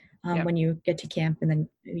 When you get to camp and then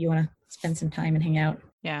you want to spend some time and hang out.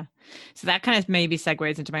 Yeah. So that kind of maybe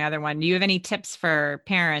segues into my other one. Do you have any tips for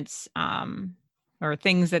parents or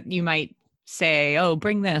things that you might say, oh,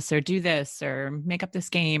 bring this or do this or make up this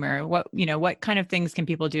game, or what kind of things can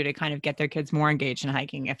people do to kind of get their kids more engaged in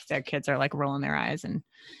hiking if their kids are like rolling their eyes and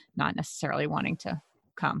not necessarily wanting to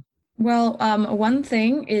come? Well, one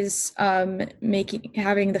thing is having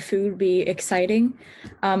the food be exciting,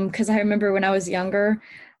 because I remember when I was younger,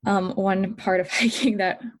 one part of hiking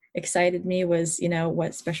that excited me was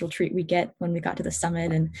what special treat we get when we got to the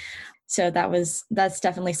summit, and so that's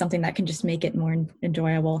definitely something that can just make it more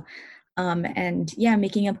enjoyable. And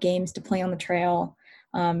making up games to play on the trail.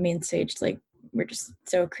 Me and Sage, like, we're just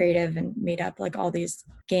so creative and made up like all these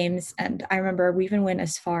games. And I remember we even went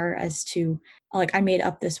as far as to like, I made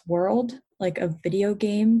up this world, like a video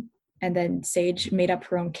game, and then Sage made up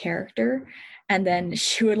her own character, and then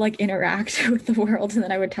she would like interact with the world, and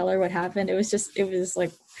then I would tell her what happened. It was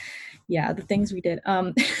like, the things we did.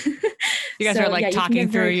 You guys are like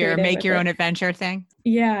talking through your make your own adventure thing.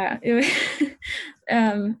 Yeah, it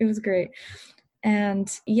was great. And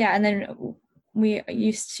and then we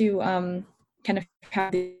used to kind of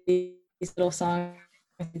have these little songs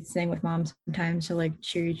we'd sing with mom sometimes to like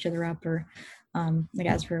cheer each other up, or like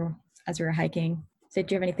as we were hiking. So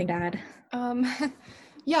do you have anything to add?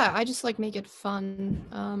 I just like make it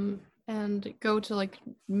fun and go to like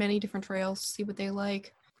many different trails, see what they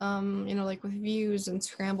like, like with views and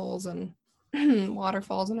scrambles and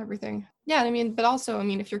waterfalls and everything. But also,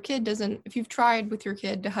 if you've tried with your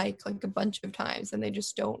kid to hike like a bunch of times and they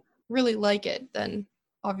just don't really like it, then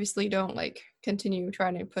obviously don't like continue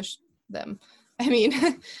trying to push them.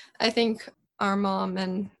 I think our mom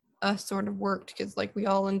and us sort of worked because like we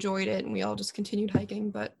all enjoyed it and we all just continued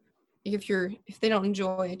hiking. But if they don't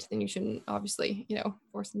enjoy it, then you shouldn't obviously,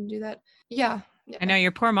 force them to do that. Yeah. I know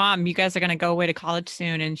your poor mom, you guys are going to go away to college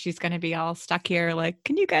soon and she's going to be all stuck here. Like,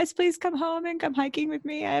 can you guys please come home and come hiking with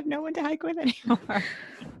me? I have no one to hike with anymore.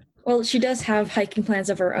 Well, she does have hiking plans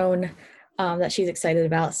of her own that she's excited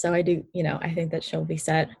about. So I do, I think that she'll be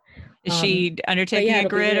set. Is she undertaking a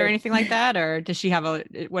grid or weird. anything like that? Or does she have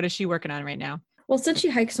what is she working on right now? Well, since she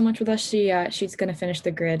hikes so much with us, she's going to finish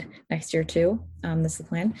the grid next year too. That's the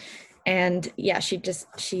plan. And yeah,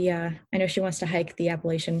 I know she wants to hike the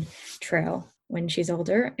Appalachian Trail when she's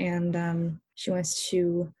older, and she wants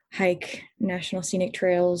to hike national scenic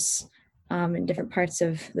trails in different parts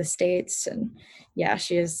of the states. And yeah,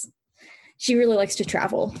 she really likes to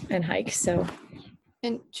travel and hike. So,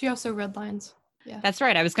 and she also redlines. Yeah, that's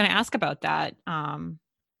right. I was going to ask about that.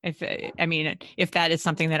 If that is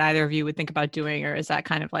something that either of you would think about doing, or is that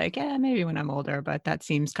kind of like, yeah, maybe when I'm older, but that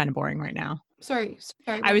seems kind of boring right now. Sorry.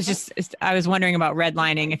 I was wondering about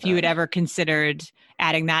redlining, if you had ever considered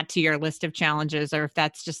adding that to your list of challenges, or if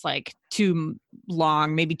that's just like too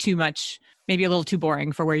long, maybe too much, maybe a little too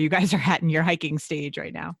boring for where you guys are at in your hiking stage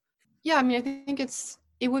right now. Yeah, I mean, I think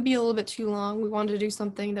it would be a little bit too long. We wanted to do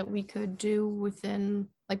something that we could do within,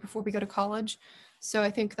 like, before we go to college. So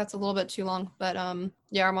I think that's a little bit too long, but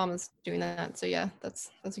yeah, our mom is doing that. So yeah,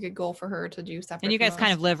 that's a good goal for her to do separate. And you guys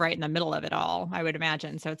kind of live right in the middle of it all, I would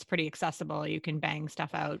imagine. So it's pretty accessible. You can bang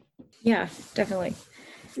stuff out. Yeah, definitely.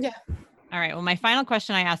 Yeah. All right. Well, my final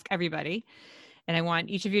question I ask everybody, and I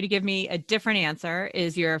want each of you to give me a different answer,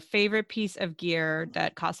 is your favorite piece of gear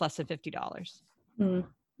that costs less than $50? Let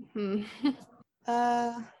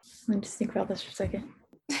me just think about this for a second.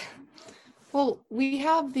 Well, we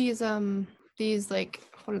have these like,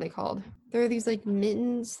 what are they called? They're these like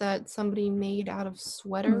mittens that somebody made out of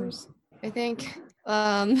sweaters, I think.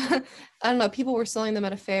 I don't know. People were selling them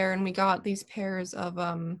at a fair, and we got these pairs of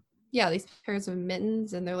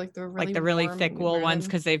mittens, and they're like the really thick wool ones,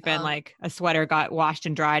 because they've been like a sweater got washed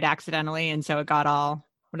and dried accidentally, and so it got all,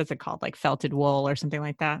 what is it called, like felted wool or something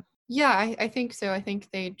like that. Yeah, I think so. I think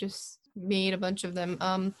they just made a bunch of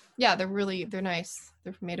them. Yeah, they're nice.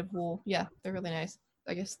 They're made of wool. Yeah, they're really nice.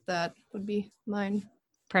 I guess that would be mine.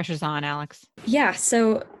 Pressure's on, Alex. Yeah,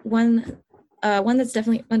 so one that's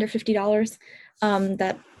definitely under $50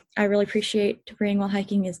 that I really appreciate to bring while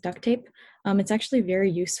hiking is duct tape. It's actually very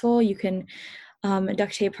useful. You can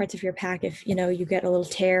duct tape parts of your pack if you get a little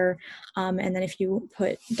tear, and then if you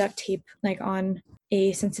put duct tape like on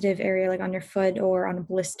a sensitive area, like on your foot or on a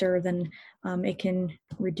blister, then it can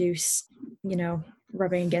reduce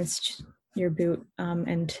rubbing against your boot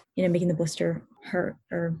and making the blister hurt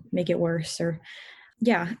or make it worse. Or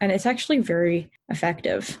and it's actually very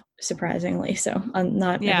effective, surprisingly. So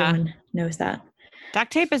not everyone knows that.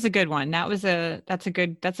 Duct tape is a good one. That's a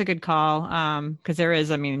good call. Because there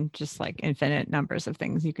is, just like infinite numbers of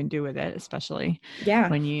things you can do with it, especially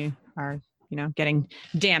when you are, getting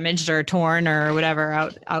damaged or torn or whatever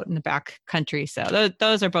out in the back country. So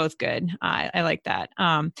those are both good. I like that.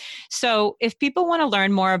 So if people want to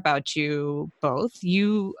learn more about you both,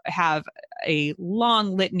 you have a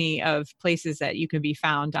long litany of places that you can be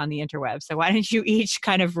found on the interweb. So why don't you each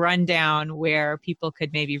kind of run down where people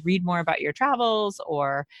could maybe read more about your travels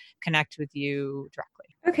or connect with you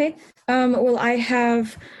directly? Okay. Well, I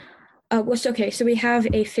have, so we have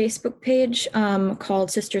a Facebook page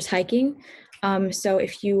called Sisters Hiking. So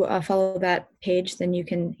if you follow that page, then you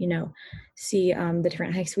can, see the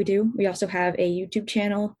different hikes we do. We also have a YouTube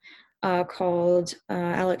channel called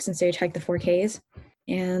Alex and Sage Hike the 4Ks.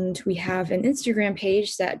 And we have an Instagram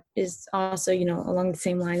page that is also, along the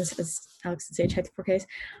same lines as Alex and Sage Hike the 4Ks.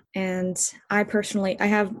 And I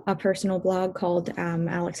have a personal blog called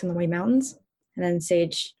Alex and the White Mountains. And then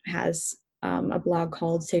Sage has a blog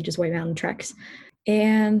called Sage's White Mountain Treks.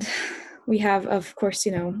 And we have, of course,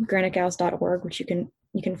 granitgals.org, which you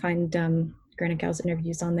can find Granite Gals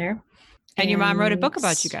interviews on there. And your mom wrote a book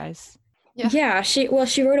about you guys. Yeah, she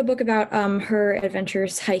wrote a book about her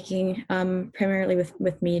adventures hiking, primarily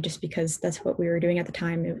with me, just because that's what we were doing at the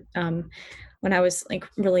time when I was like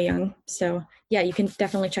really young. So yeah, you can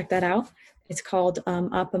definitely check that out. It's called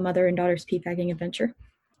Up, a Mother and Daughter's Peat Bagging Adventure.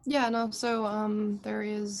 Yeah, and also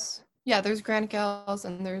there's Granite Gals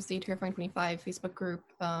and there's the Terrifying 25 Facebook group.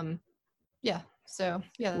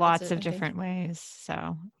 Lots of different ways.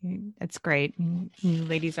 So it's great. You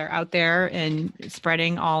ladies are out there and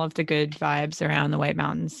spreading all of the good vibes around the White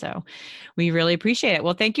Mountains. So we really appreciate it.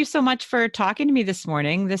 Well, thank you so much for talking to me this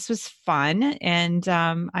morning. This was fun. And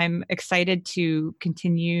I'm excited to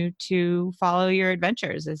continue to follow your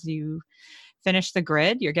adventures as you finish the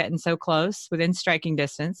grid. You're getting so close, within striking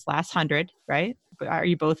distance, last 100, right? Are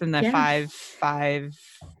you both in the Yeah. five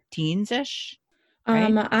teens ish?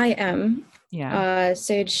 Right? I am. Yeah.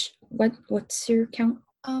 Sage, what's your count?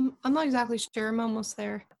 I'm not exactly sure. I'm almost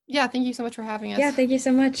there. Yeah, thank you so much for having us. Yeah, thank you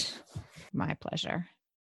so much. My pleasure.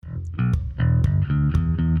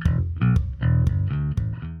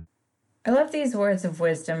 I love these words of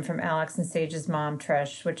wisdom from Alex and Sage's mom,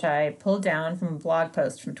 Trish, which I pulled down from a blog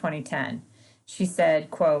post from 2010. She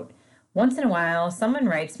said, quote, "Once in a while, someone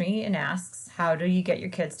writes me and asks, how do you get your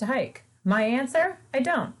kids to hike? My answer, I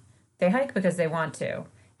don't. They hike because they want to.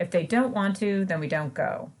 If they don't want to, then we don't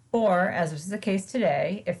go. Or, as was the case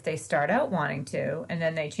today, if they start out wanting to and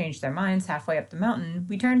then they change their minds halfway up the mountain,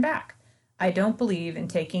 we turn back. I don't believe in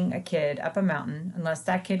taking a kid up a mountain unless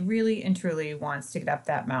that kid really and truly wants to get up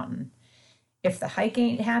that mountain. If the hike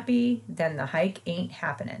ain't happy, then the hike ain't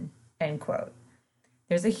happening," end quote.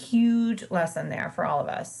 There's a huge lesson there for all of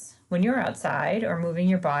us. When you're outside or moving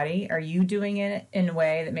your body, are you doing it in a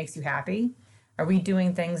way that makes you happy? Are we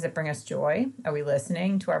doing things that bring us joy? Are we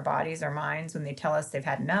listening to our bodies or minds when they tell us they've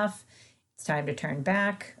had enough, it's time to turn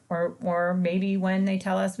back, or maybe when they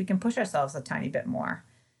tell us we can push ourselves a tiny bit more?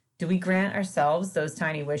 Do we grant ourselves those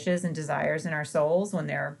tiny wishes and desires in our souls when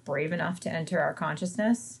they're brave enough to enter our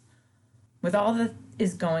consciousness? With all that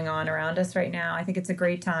is going on around us right now, I think it's a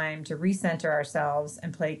great time to recenter ourselves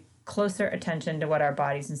and pay closer attention to what our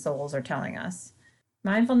bodies and souls are telling us.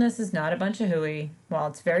 Mindfulness is not a bunch of hooey. While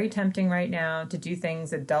it's very tempting right now to do things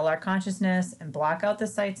that dull our consciousness and block out the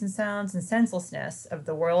sights and sounds and senselessness of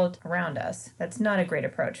the world around us, that's not a great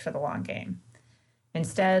approach for the long game.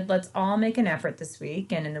 Instead, let's all make an effort this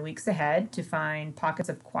week and in the weeks ahead to find pockets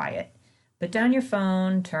of quiet. Put down your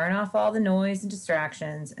phone, turn off all the noise and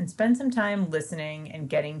distractions, and spend some time listening and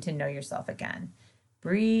getting to know yourself again.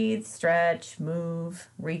 Breathe, stretch, move,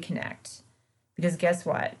 reconnect. Because guess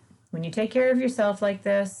what? When you take care of yourself like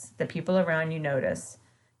this, the people around you notice.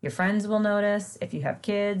 Your friends will notice. If you have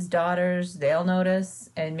kids, daughters, they'll notice.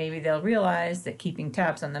 And maybe they'll realize that keeping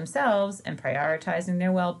tabs on themselves and prioritizing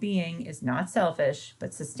their well-being is not selfish,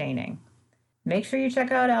 but sustaining. Make sure you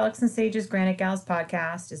check out Alex and Sage's Granite Gals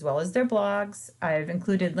podcast, as well as their blogs. I've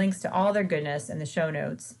included links to all their goodness in the show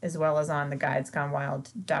notes, as well as on the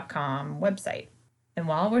guidesgonewild.com website. And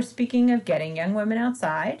while we're speaking of getting young women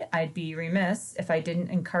outside, I'd be remiss if I didn't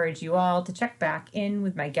encourage you all to check back in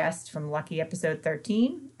with my guest from Lucky Episode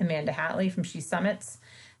 13, Amanda Hatley from She Summits.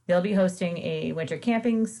 They'll be hosting a winter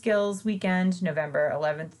camping skills weekend, November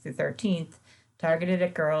 11th through 13th, targeted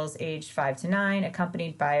at girls aged 5 to 9,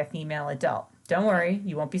 accompanied by a female adult. Don't worry,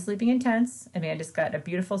 you won't be sleeping in tents. Amanda's got a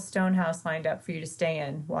beautiful stone house lined up for you to stay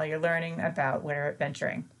in while you're learning about winter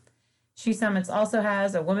adventuring. She Summits also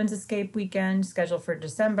has a Women's Escape weekend scheduled for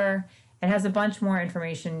December and has a bunch more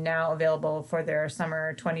information now available for their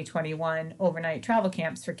summer 2021 overnight travel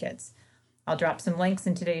camps for kids. I'll drop some links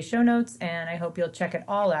in today's show notes, and I hope you'll check it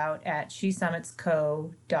all out at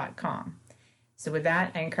shesummitsco.com. So with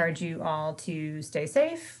that, I encourage you all to stay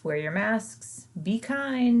safe, wear your masks, be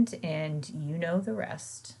kind, and you know the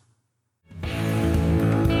rest.